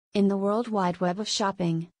In the World Wide Web of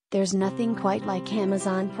shopping, there's nothing quite like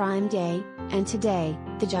Amazon Prime Day, and today,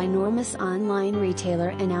 the ginormous online retailer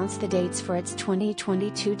announced the dates for its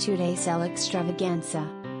 2022 two-day sale extravaganza.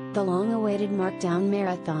 The long-awaited markdown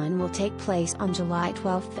marathon will take place on July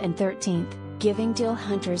 12th and 13th, giving deal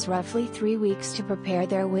hunters roughly 3 weeks to prepare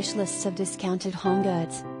their wish lists of discounted home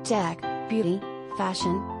goods, tech, beauty,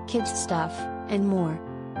 fashion, kids stuff, and more.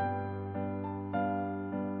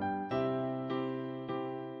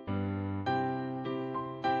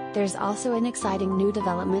 There's also an exciting new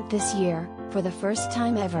development this year. For the first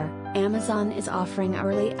time ever, Amazon is offering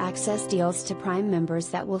early access deals to Prime members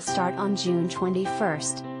that will start on June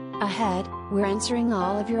 21st. Ahead, we're answering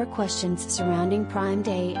all of your questions surrounding Prime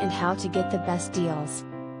Day and how to get the best deals.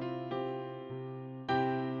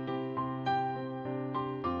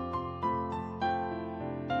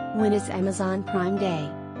 When is Amazon Prime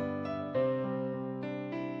Day?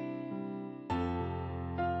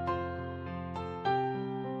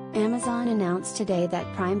 Amazon announced today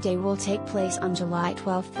that Prime Day will take place on July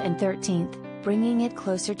 12th and 13th, bringing it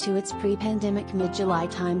closer to its pre-pandemic mid-July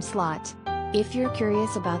time slot. If you're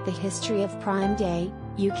curious about the history of Prime Day,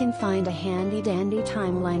 you can find a handy-dandy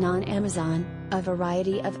timeline on Amazon. A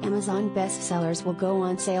variety of Amazon bestsellers will go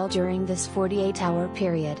on sale during this 48-hour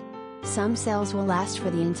period. Some sales will last for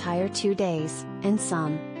the entire 2 days, and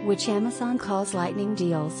some, which Amazon calls lightning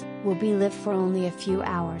deals, will be live for only a few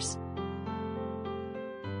hours.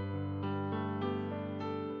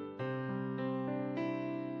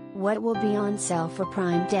 What will be on sale for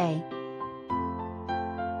Prime Day?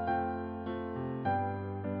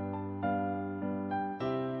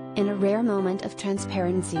 In a rare moment of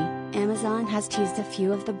transparency, Amazon has teased a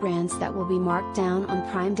few of the brands that will be marked down on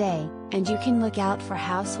Prime Day, and you can look out for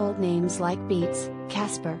household names like Beats,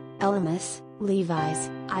 Casper, Elemis,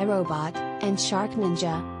 Levi's, iRobot, and Shark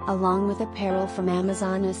Ninja, along with apparel from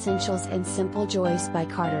Amazon Essentials and Simple Joys by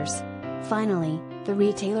Carter's. Finally, the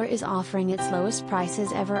retailer is offering its lowest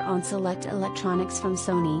prices ever on select electronics from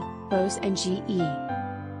Sony, Bose and GE.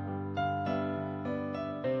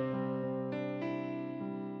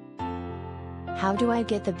 How do I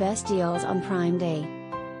get the best deals on Prime Day?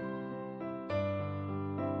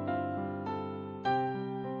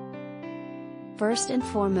 First and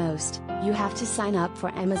foremost, you have to sign up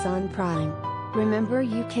for Amazon Prime. Remember,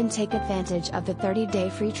 you can take advantage of the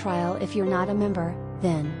 30-day free trial if you're not a member.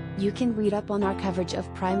 Then, you can read up on our coverage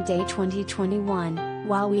of Prime Day 2021.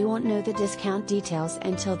 While we won't know the discount details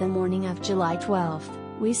until the morning of July 12th,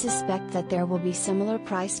 we suspect that there will be similar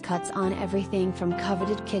price cuts on everything from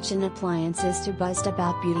coveted kitchen appliances to buzzed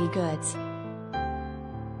about beauty goods.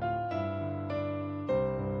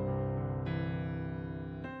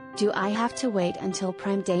 Do I have to wait until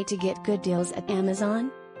Prime Day to get good deals at Amazon?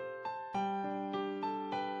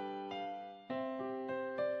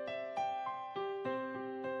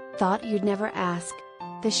 Thought you'd never ask?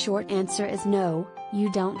 The short answer is no,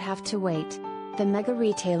 you don't have to wait. The mega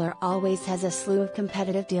retailer always has a slew of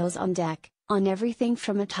competitive deals on deck, on everything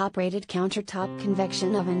from a top-rated countertop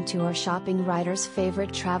convection oven to our shopping writer's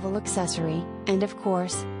favorite travel accessory, and of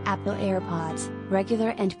course, Apple AirPods,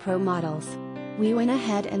 regular and Pro models. We went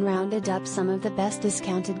ahead and rounded up some of the best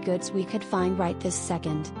discounted goods we could find right this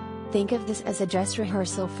second. Think of this as a dress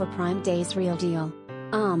rehearsal for Prime Day's real deal.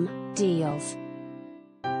 Deals.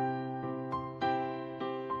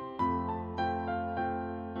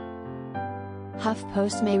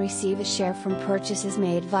 HuffPost may receive a share from purchases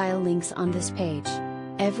made via links on this page.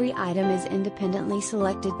 Every item is independently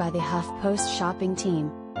selected by the HuffPost shopping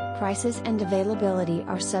team. Prices and availability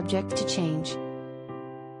are subject to change.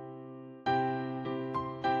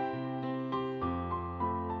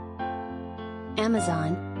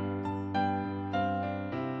 Amazon.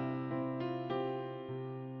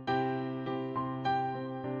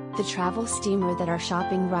 The travel steamer that our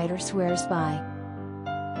shopping writer swears by.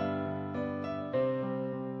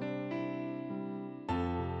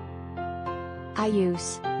 I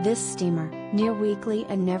use this steamer near weekly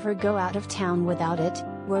and never go out of town without it,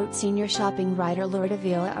 wrote senior shopping writer Lourdes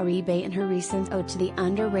Avila Uribe in her recent ode to the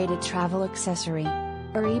underrated travel accessory.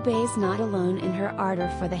 Uribe is not alone in her ardor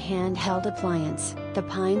for the handheld appliance. The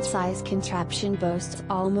pint-sized contraption boasts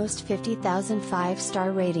almost 50,000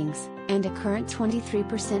 5-star ratings, and a current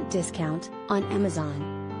 23% discount on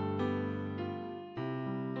Amazon.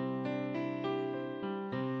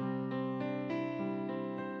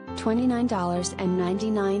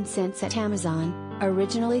 $29.99 at Amazon,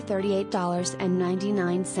 originally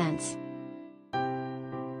 $38.99.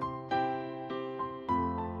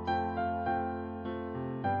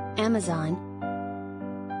 Amazon.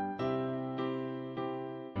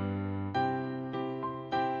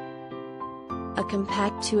 a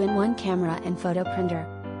compact 2-in-1 camera and photo printer.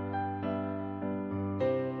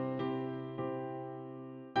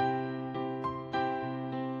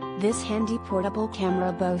 This handy portable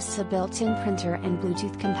camera boasts a built-in printer and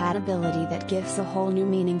Bluetooth compatibility that gives a whole new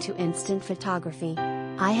meaning to instant photography.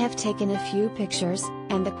 "I have taken a few pictures,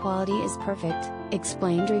 and the quality is perfect,"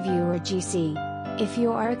 explained reviewer GC. If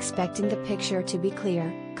you are expecting the picture to be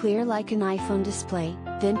clear like an iPhone display,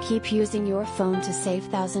 then keep using your phone to save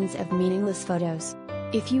thousands of meaningless photos.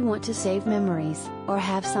 If you want to save memories, or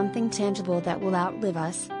have something tangible that will outlive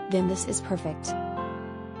us, then this is perfect.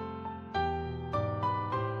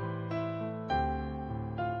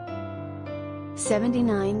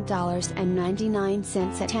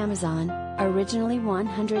 $79.99 at Amazon, originally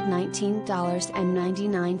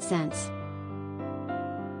 $119.99.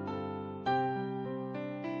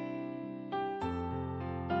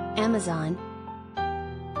 Amazon.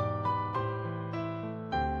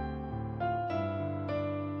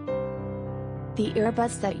 The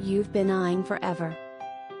earbuds that you've been eyeing forever.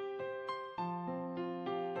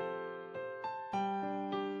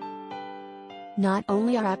 Not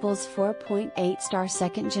only are Apple's 4.8-star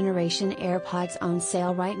second-generation AirPods on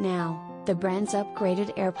sale right now, the brand's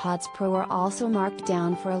upgraded AirPods Pro are also marked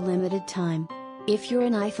down for a limited time. If you're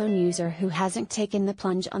an iPhone user who hasn't taken the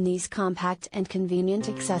plunge on these compact and convenient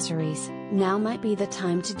accessories, now might be the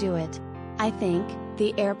time to do it. I think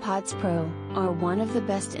the AirPods Pro are one of the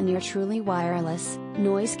best in your truly wireless,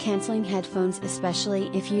 noise-canceling headphones, especially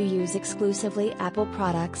if you use exclusively Apple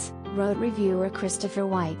products, wrote reviewer Christopher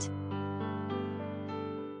White.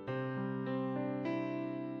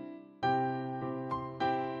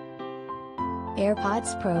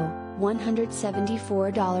 AirPods Pro,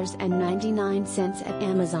 $174.99 at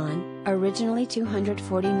Amazon, originally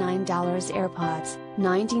 $249. AirPods,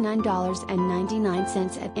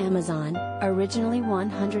 $99.99 at Amazon, originally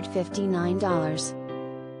 $159.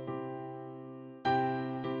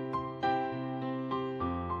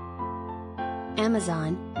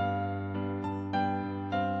 Amazon.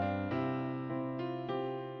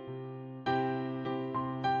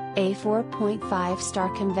 A 4.5-star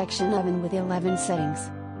convection oven with 11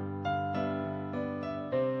 settings.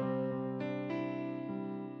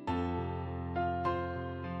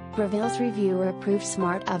 Breville's reviewer-approved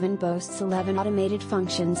smart oven boasts 11 automated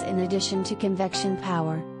functions in addition to convection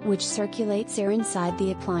power, which circulates air inside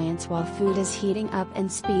the appliance while food is heating up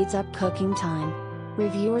and speeds up cooking time.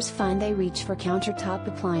 Reviewers find they reach for countertop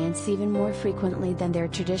appliance even more frequently than their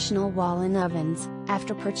traditional wall-in ovens.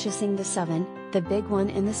 After purchasing this oven, the big one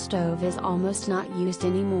in the stove is almost not used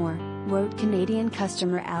anymore, wrote Canadian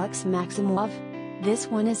customer Alex Maximov. "This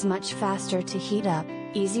one is much faster to heat up,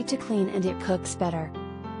 easy to clean, and it cooks better."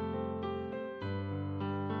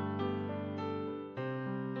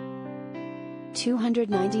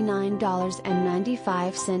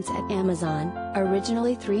 $299.95 at Amazon,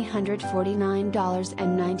 originally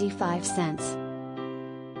 $349.95.